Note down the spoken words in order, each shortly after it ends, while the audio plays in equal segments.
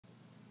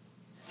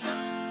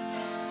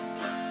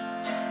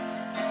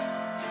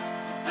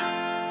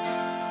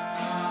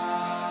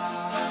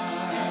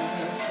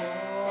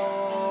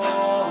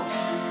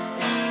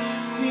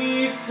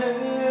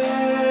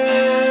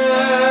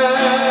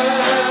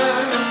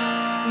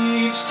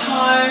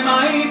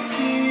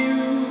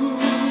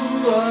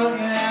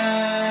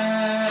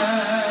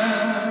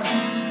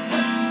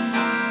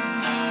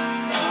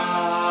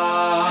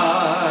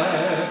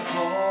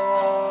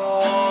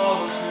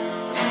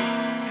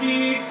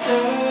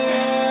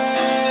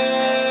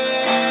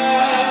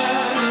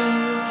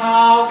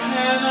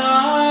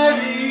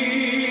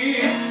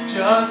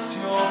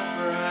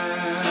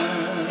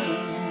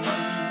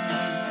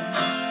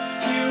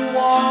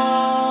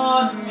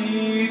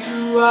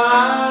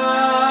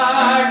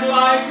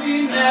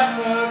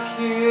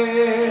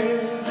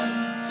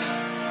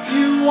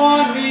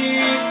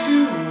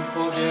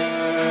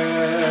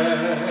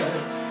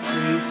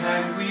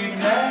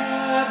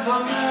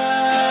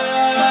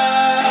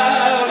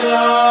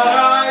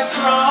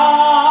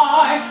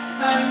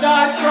And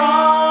I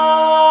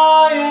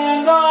try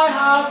and I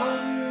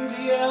haven't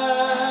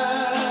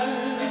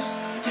yet.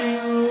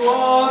 You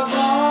walk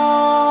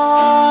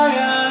by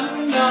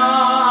and I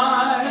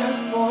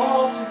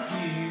fall to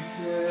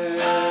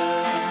pieces.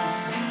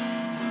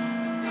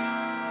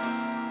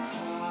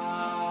 I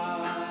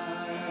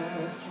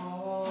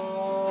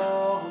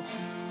fall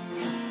to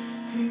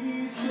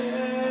pieces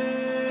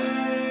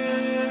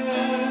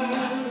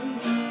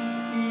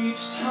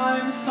each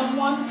time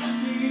someone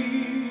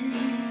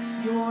speaks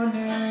your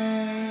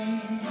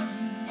name.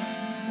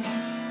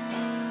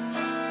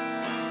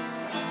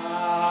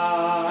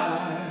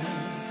 I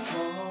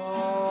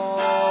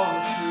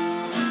fall to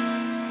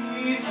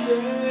pieces.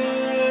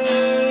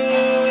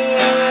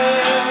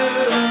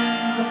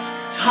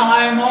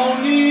 Time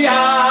only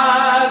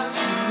adds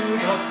to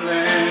the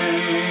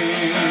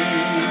flame.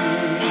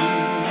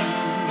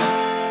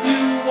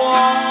 You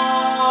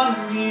want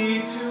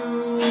me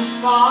to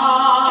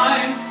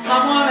find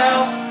someone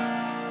else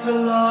to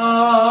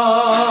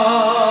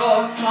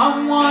love,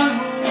 someone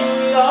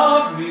who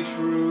loved me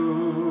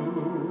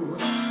true,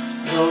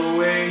 the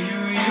way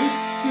you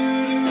used to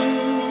do.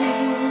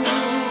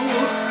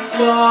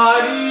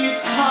 But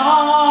each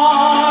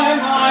time